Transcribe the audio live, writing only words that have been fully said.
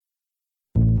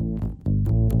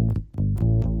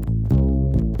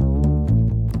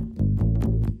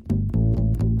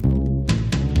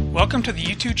Welcome to the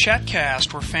U2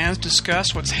 Chatcast, where fans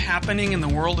discuss what's happening in the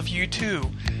world of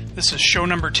U2. This is show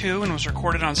number 2 and was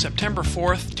recorded on September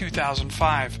 4th,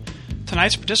 2005.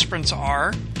 Tonight's participants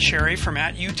are Sherry from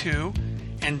 @U2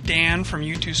 and Dan from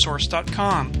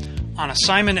U2Source.com. On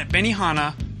assignment at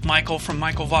Benihana, Michael from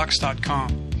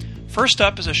MichaelVox.com. First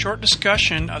up is a short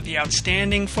discussion of the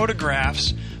outstanding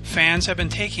photographs fans have been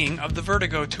taking of the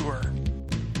Vertigo tour.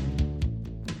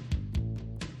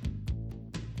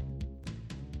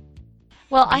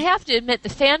 Well, I have to admit the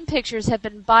fan pictures have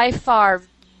been by far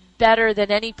better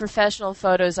than any professional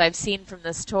photos I've seen from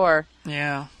this tour.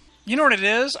 Yeah. You know what it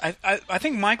is? I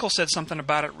think Michael said something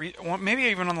about it, maybe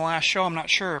even on the last show, I'm not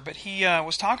sure, but he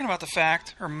was talking about the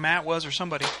fact, or Matt was, or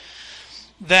somebody,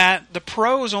 that the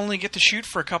pros only get to shoot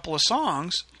for a couple of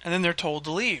songs, and then they're told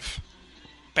to leave,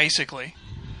 basically.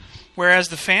 Whereas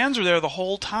the fans are there the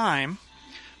whole time,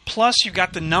 plus you've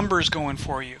got the numbers going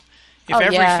for you. If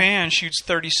every fan shoots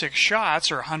 36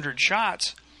 shots or 100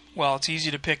 shots, well, it's easy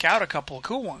to pick out a couple of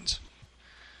cool ones.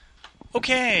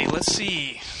 Okay, let's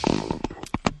see.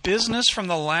 Business from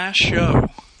the last show.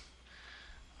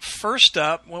 First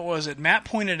up, what was it? Matt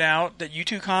pointed out that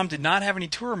U2.com did not have any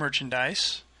tour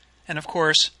merchandise. And of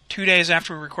course, 2 days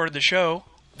after we recorded the show,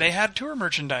 they had tour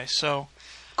merchandise. So,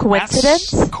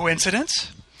 coincidence?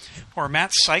 Coincidence? Or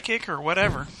Matt's psychic or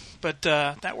whatever. But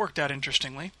that worked out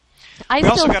interestingly. I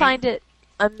still find it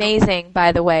amazing,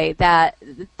 by the way, that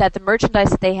the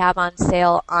merchandise that they have on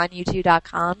sale on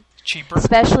U2.com, cheaper,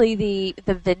 especially the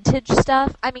vintage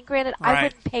stuff. I mean, granted, right. I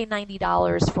wouldn't pay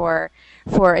 $90 for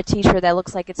a T-shirt that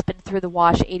looks like it's been through the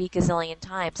wash 80 gazillion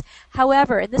times.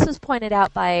 However, and this was pointed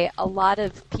out by a lot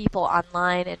of people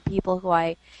online and people who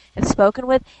I have spoken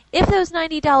with, if those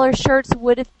 $90 shirts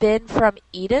would have been from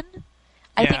Eden,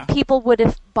 I think people would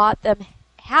have bought them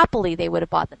happily. They would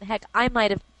have bought them. Heck, I might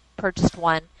have purchased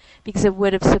one because it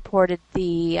would have supported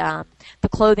the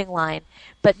clothing line,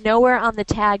 but nowhere on the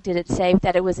tag did it say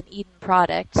that it was an Eden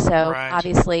product. So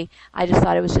obviously, I just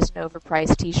thought it was just an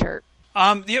overpriced T-shirt.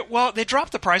 Well, they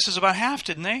dropped the prices about half,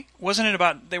 didn't they? Wasn't it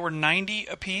about they were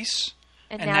 $90 a piece,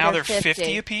 and now they're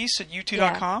 $50 a piece at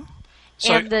U2.com? Yeah.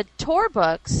 So, and the tour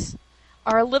books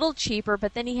are a little cheaper,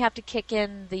 but then you have to kick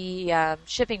in the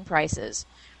shipping prices,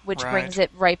 which brings it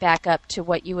right back up to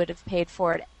what you would have paid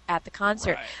for it at the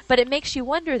concert. Right. But it makes you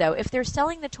wonder, though, if they're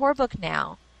selling the tour book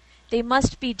now, they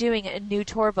must be doing a new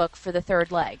tour book for the third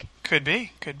leg. Could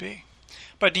be.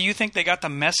 But do you think they got the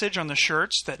message on the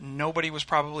shirts that nobody was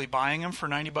probably buying them for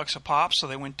 $90 a pop, so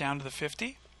they went down to the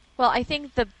 $50? Well, I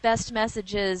think the best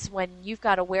message is when you've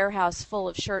got a warehouse full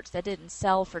of shirts that didn't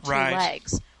sell for two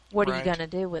legs, what are you going to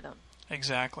do with them?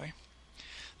 Exactly.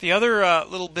 The other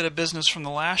little bit of business from the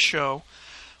last show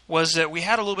was that we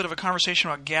had a little bit of a conversation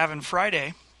about Gavin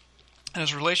Friday and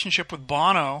his relationship with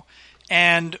Bono,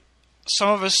 and some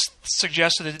of us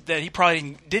suggested that he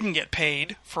probably didn't get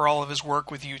paid for all of his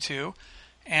work with U2,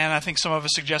 and I think some of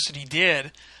us suggested he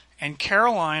did. And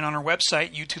Caroline on her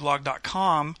website,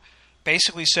 u2log.com,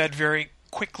 basically said very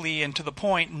quickly and to the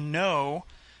point, no,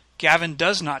 Gavin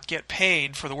does not get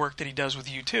paid for the work that he does with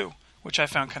U2, which I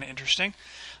found kind of interesting.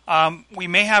 We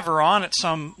may have her on at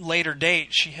some later date.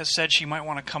 She has said she might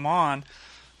want to come on,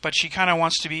 but she kind of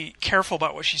wants to be careful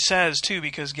about what she says, too,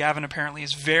 because Gavin apparently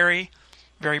is very,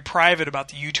 very private about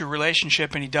the U2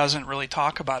 relationship, and he doesn't really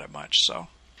talk about it much. So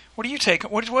what do you take?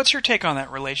 What's your take on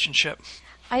that relationship?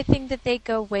 I think that they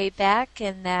go way back,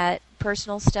 and that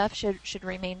personal stuff should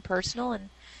remain personal,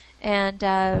 and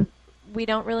we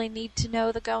don't really need to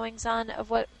know the goings-on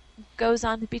of what goes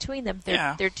on between them.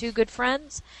 They're two good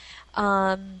friends.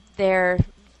 They're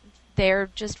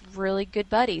just really good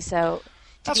buddies. So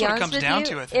that's what it comes down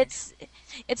to, I think.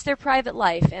 It's their private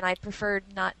life, and I prefer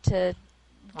not to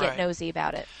get nosy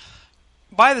about it.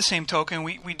 By the same token,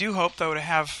 we do hope, though, to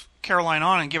have Caroline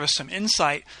on and give us some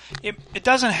insight. It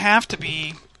doesn't have to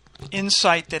be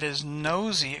insight that is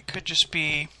nosy. It could just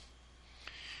be,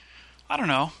 I don't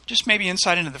know, just maybe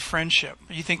insight into the friendship.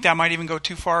 You think that might even go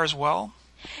too far as well?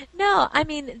 No, I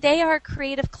mean, they are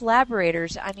creative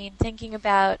collaborators. I mean, thinking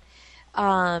about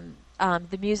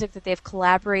the music that they've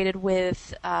collaborated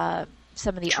with,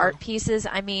 some of the art pieces.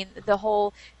 I mean, the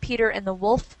whole Peter and the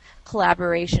Wolf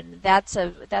collaboration, that's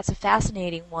a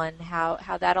fascinating one,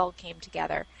 how that all came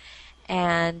together.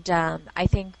 And I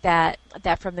think that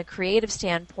from the creative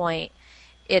standpoint,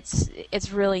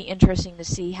 it's really interesting to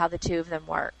see how the two of them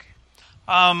work.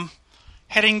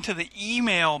 Heading to the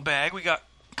email bag, we got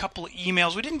a couple of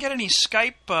emails. We didn't get any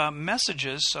Skype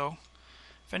messages, so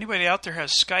if anybody out there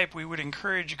has Skype, we would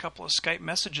encourage a couple of Skype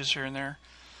messages here and there.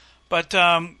 But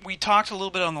we talked a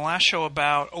little bit on the last show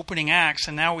about opening acts,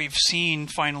 and now we've seen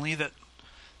finally that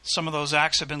some of those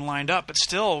acts have been lined up. But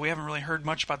still, we haven't really heard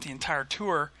much about the entire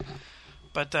tour.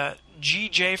 But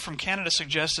GJ from Canada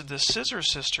suggested the Scissor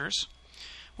Sisters,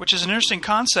 which is an interesting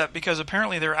concept because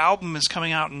apparently their album is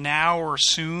coming out now or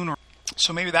soon,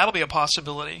 so maybe that'll be a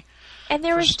possibility. And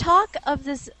there was talk of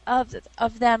this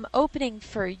of them opening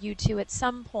for U2 at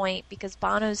some point because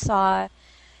Bono saw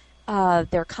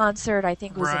their concert. I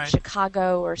think it was in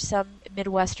Chicago or some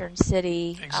Midwestern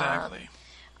city. Exactly.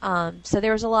 So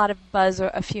there was a lot of buzz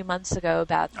a few months ago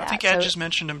about that. I think Ed just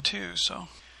mentioned him too. So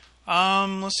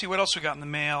let's see what else we got in the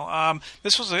mail.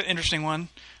 This was an interesting one.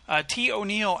 T.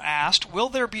 O'Neill asked, "Will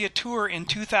there be a tour in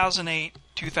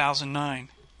 2008-2009?"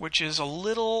 Which is a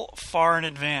little far in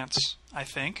advance, I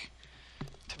think,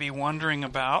 to be wondering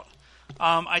about.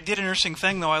 I did an interesting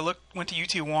thing, though. I went to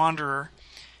UT Wanderer,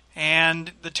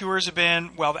 and the tours have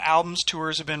been, well, the albums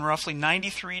tours have been roughly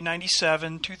 93,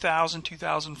 97, 2000,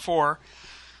 2004.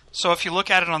 So if you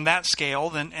look at it on that scale,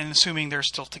 then, and assuming they're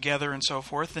still together and so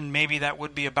forth, then maybe that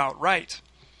would be about right.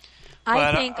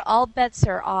 I think all bets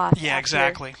are off. Yeah,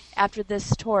 exactly. After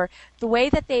this tour, the way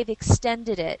that they've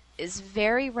extended it is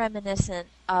very reminiscent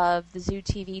of the Zoo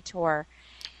TV tour,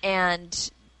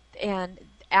 and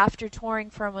after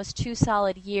touring for almost 2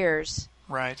 solid years.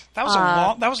 Right. That was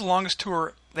that was the longest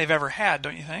tour they've ever had,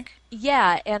 don't you think?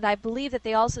 Yeah, and I believe that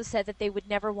they also said that they would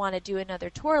never want to do another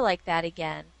tour like that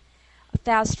again.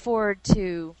 Fast forward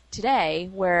to today,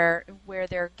 where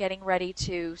they're getting ready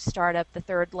to start up the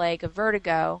third leg of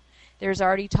Vertigo. There's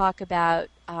already talk about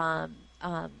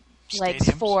legs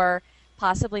 4,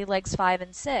 possibly legs 5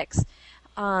 and 6.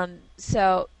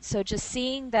 So just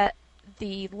seeing that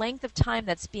the length of time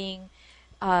that's being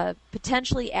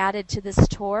potentially added to this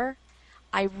tour,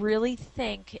 I really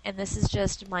think, and this is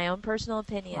just my own personal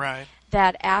opinion, right,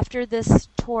 that after this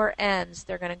tour ends,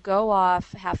 they're going to go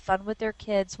off, have fun with their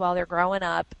kids while they're growing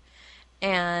up,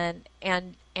 and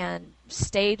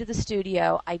stay to the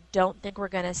studio. I don't think we're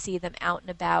going to see them out and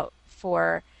about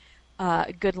for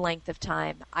a good length of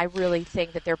time. I really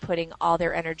think that they're putting all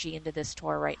their energy into this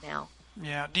tour right now.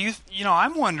 Yeah.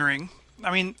 I'm wondering,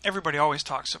 I mean, everybody always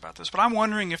talks about this, but I'm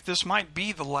wondering if this might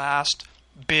be the last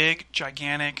big,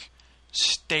 gigantic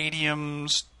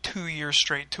stadiums 2-year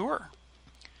straight tour.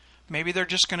 Maybe they're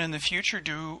just going to in the future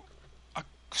do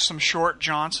some short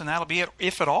jaunts, and that'll be it,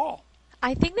 if at all.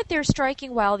 I think that they're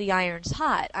striking while the iron's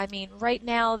hot. I mean, right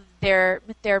now they're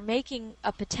making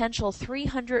a potential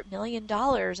 $300 million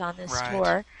on this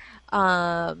tour.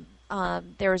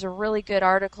 There was a really good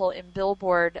article in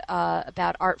Billboard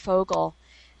about Art Fogel,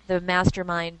 the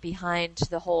mastermind behind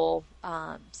the whole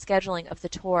scheduling of the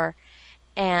tour.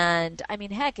 And, I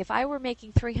mean, heck, if I were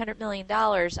making $300 million,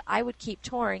 I would keep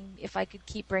touring if I could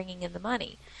keep bringing in the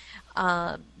money.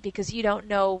 Because you don't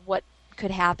know what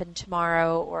could happen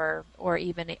tomorrow or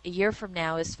even a year from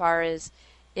now as far as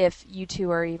if you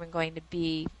two are even going to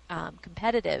be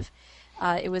competitive.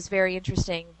 It was very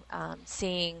interesting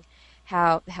seeing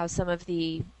how some of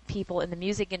the people in the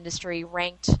music industry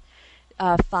ranked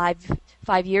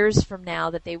 5 years from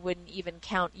now that they wouldn't even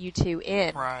count U2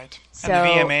 in. Right. So,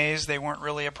 and the VMAs, they weren't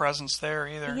really a presence there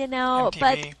either. You know, MTV.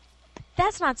 but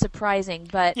that's not surprising.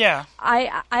 But yeah.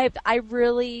 I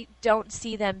really don't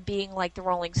see them being like the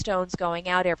Rolling Stones going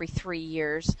out every 3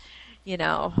 years. You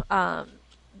know,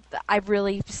 I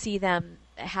really see them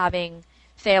having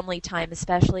family time,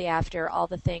 especially after all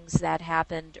the things that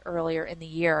happened earlier in the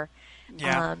year.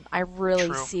 Yeah, I really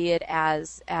true. see it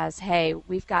as hey,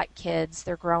 we've got kids,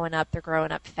 they're growing up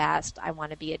fast, I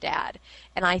want to be a dad.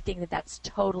 And I think that that's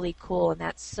totally cool, and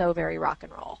that's so very rock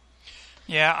and roll.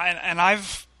 Yeah, and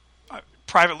I've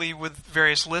privately with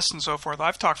various lists and so forth,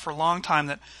 I've talked for a long time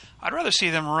that I'd rather see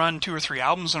them run 2 or 3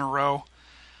 albums in a row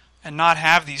and not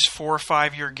have these 4 or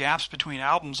 5 year gaps between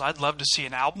albums. I'd love to see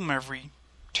an album every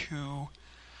 2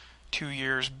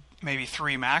 years, maybe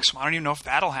 3 maximum. I don't even know if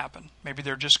that'll happen. Maybe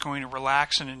they're just going to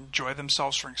relax and enjoy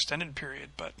themselves for an extended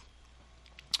period. But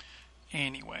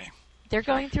anyway. They're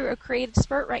going through a creative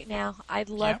spurt right now. I'd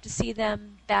love to see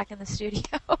them back in the studio.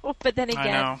 But then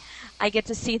again, I get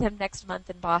to see them next month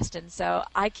in Boston, so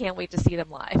I can't wait to see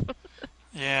them live.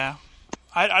 Yeah.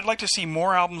 I'd like to see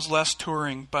more albums, less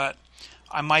touring, but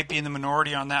I might be in the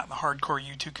minority on that in the hardcore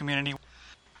U2 community.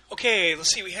 Okay,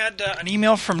 let's see. We had an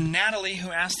email from Natalie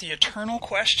who asked the eternal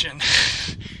question,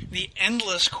 the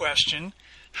endless question,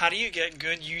 how do you get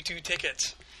good U2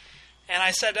 tickets? And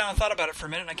I sat down and thought about it for a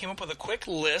minute, and I came up with a quick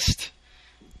list.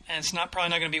 And it's probably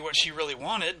not going to be what she really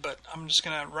wanted, but I'm just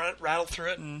going to rattle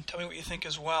through it and tell me what you think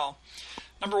as well.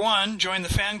 Number 1, join the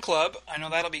fan club. I know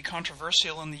that'll be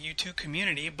controversial in the U2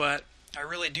 community, but I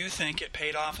really do think it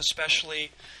paid off,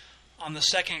 especially on the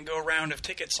second go-round of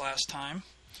tickets last time.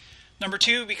 Number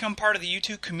 2, become part of the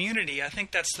U2 community. I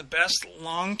think that's the best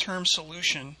long-term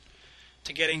solution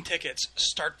to getting tickets.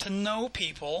 Start to know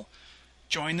people.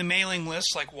 Join the mailing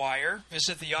lists like Wire.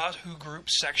 Visit the Yahoo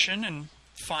Groups section and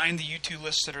find the U2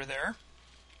 lists that are there.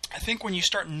 I think when you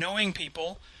start knowing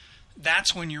people,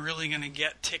 that's when you're really going to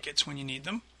get tickets when you need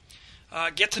them.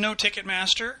 Get to know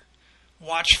Ticketmaster.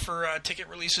 Watch for ticket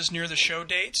releases near the show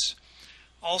dates.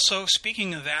 Also,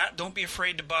 speaking of that, don't be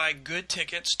afraid to buy good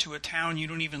tickets to a town you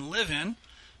don't even live in,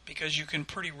 because you can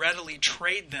pretty readily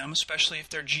trade them, especially if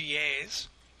they're GAs.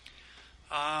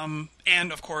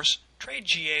 And, of course, trade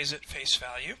GAs at face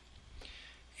value.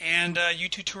 And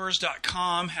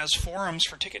U2Tours.com has forums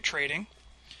for ticket trading.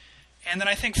 And then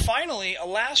I think finally, a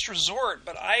last resort,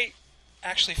 but I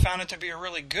actually found it to be a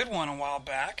really good one a while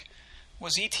back,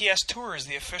 was ETS Tours,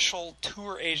 the official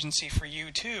tour agency for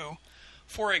U2.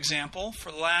 For example, for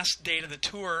the last date of the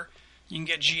tour, you can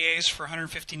get GAs for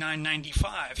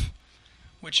 $159.95,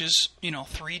 which is,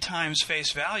 3 times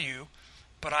face value.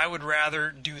 But I would rather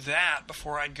do that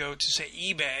before I'd go to, say,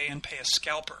 eBay and pay a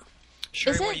scalper.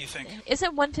 Sherry, what do you think?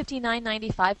 Isn't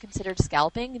 $159.95 considered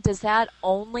scalping? Does that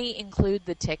only include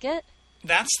the ticket?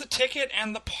 That's the ticket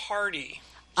and the party.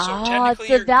 So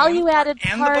technically the value-added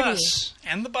party.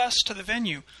 And the bus to the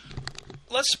venue.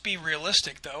 Let's be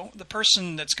realistic, though. The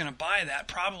person that's going to buy that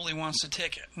probably wants the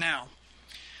ticket. Now,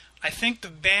 I think the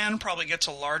band probably gets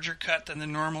a larger cut than the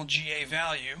normal GA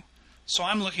value, so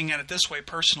I'm looking at it this way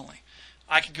personally.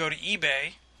 I could go to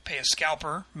eBay, pay a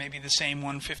scalper, maybe the same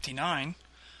 $159,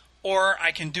 or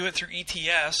I can do it through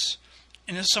ETS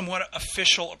in a somewhat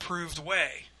official, approved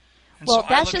way. And well, so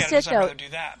that's I look just at it it, as I'd though, rather do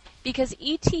that. Because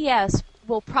ETS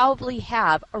will probably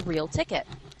have a real ticket.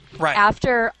 Right.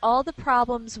 After all the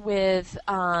problems with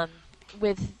the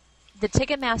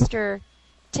Ticketmaster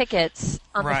tickets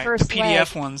on the first the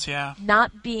PDF leg ones, yeah,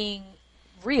 not being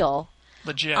real,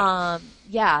 legit.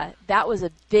 That was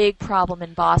a big problem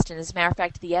in Boston. As a matter of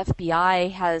fact, the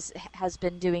FBI has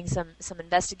been doing some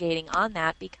investigating on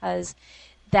that, because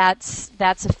that's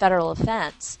a federal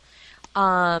offense.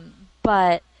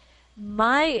 But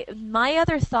my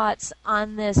other thoughts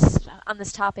on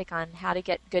this topic on how to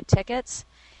get good tickets,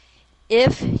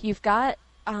 if you've got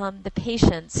the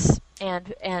patience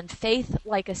and faith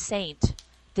like a saint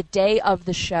the day of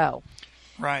the show,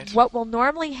 right? What will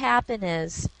normally happen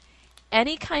is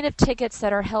any kind of tickets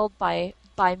that are held by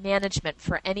management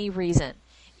for any reason,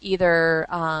 either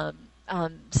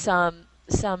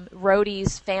some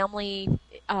roadie's family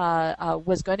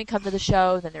was going to come to the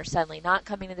show, then they're suddenly not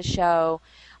coming to the show.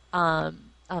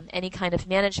 Any kind of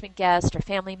management guest or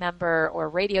family member or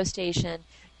radio station,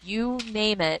 you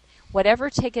name it, whatever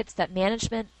tickets that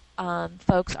management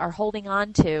folks are holding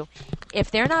on to,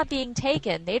 if they're not being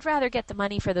taken, they'd rather get the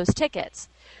money for those tickets.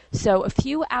 So a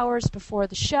few hours before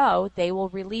the show, they will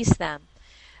release them.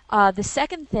 The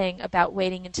second thing about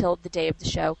waiting until the day of the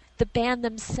show, the band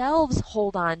themselves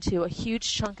hold on to a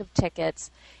huge chunk of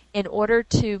tickets in order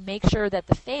to make sure that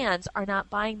the fans are not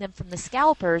buying them from the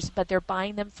scalpers, but they're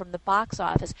buying them from the box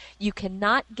office. You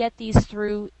cannot get these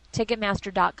through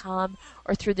Ticketmaster.com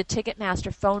or through the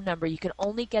Ticketmaster phone number. You can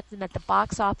only get them at the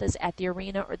box office, at the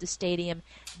arena, or the stadium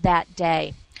that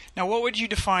day. Now, what would you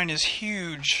define as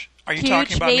huge? Are you huge,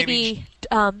 talking about maybe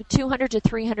 200 to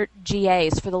 300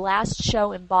 GAs? For the last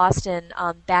show in Boston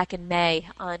back in May,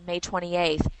 on May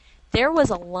 28th, there was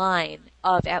a line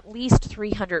of at least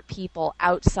 300 people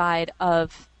outside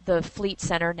of the Fleet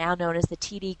Center, now known as the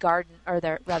TD Garden, or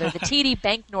the TD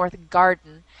Bank North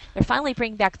Garden. They're finally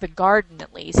bringing back the Garden,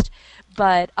 at least.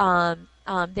 But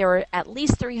there were at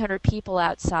least 300 people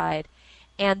outside,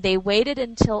 and they waited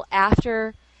until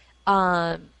after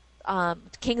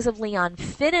Kings of Leon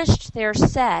finished their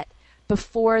set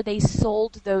before they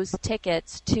sold those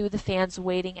tickets to the fans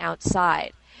waiting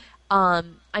outside.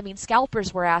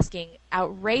 Scalpers were asking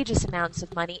outrageous amounts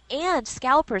of money, and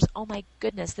scalpers, oh my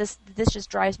goodness, this just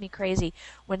drives me crazy.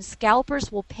 When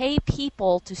scalpers will pay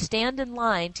people to stand in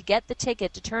line to get the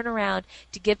ticket to turn around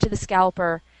to give to the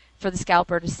scalper for the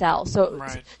scalper to sell.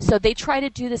 So they try to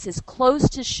do this as close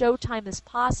to showtime as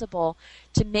possible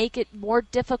to make it more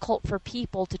difficult for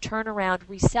people to turn around,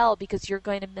 resell, because you're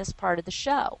going to miss part of the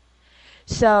show.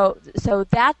 So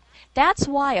that's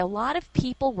why a lot of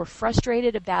people were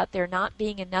frustrated about there not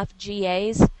being enough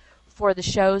GAs for the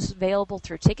shows available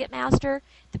through Ticketmaster.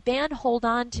 The band hold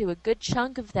on to a good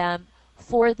chunk of them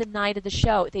for the night of the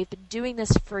show. They've been doing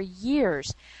this for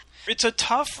years. It's a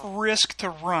tough risk to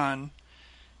run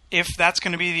if that's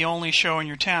going to be the only show in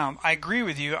your town. I agree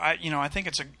with you. I think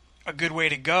it's a good way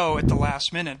to go at the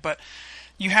last minute, but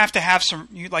you have to have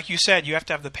like you said, you have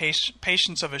to have the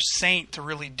patience of a saint to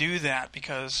really do that,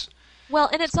 because Well,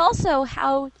 and it's also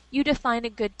how you define a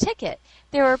good ticket.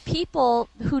 There are people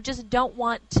who just don't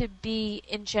want to be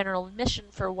in general admission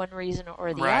for one reason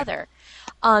or the other.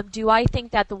 Do I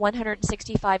think that the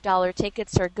 $165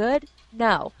 tickets are good?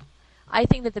 No. I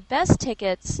think that the best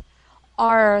tickets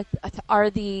are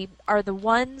the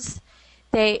ones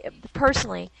they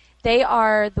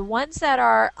are the ones that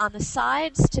are on the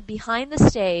sides to behind the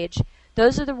stage.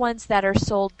 Those are the ones that are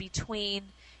sold between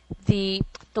the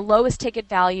lowest ticket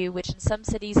value, which in some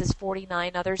cities is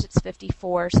 $49, others it's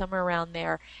 $54, somewhere around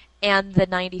there, and the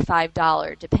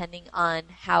 $95, depending on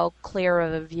how clear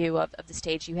of a view of the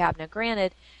stage you have. Now,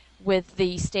 granted, with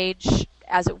the stage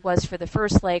as it was for the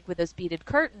first leg with those beaded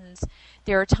curtains,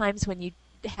 there are times when you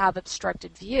have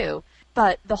obstructed view,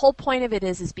 but the whole point of it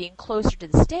is being closer to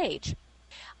the stage.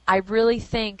 I really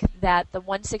think that the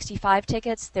 165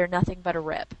 tickets, they're nothing but a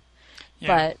rip.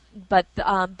 Yeah. But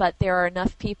there are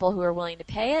enough people who are willing to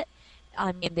pay it.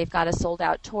 I mean, they've got a sold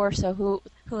out tour, so who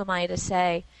am I to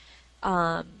say?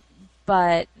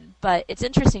 But it's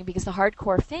interesting because the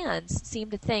hardcore fans seem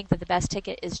to think that the best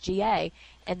ticket is GA,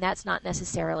 and that's not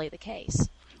necessarily the case.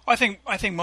 I think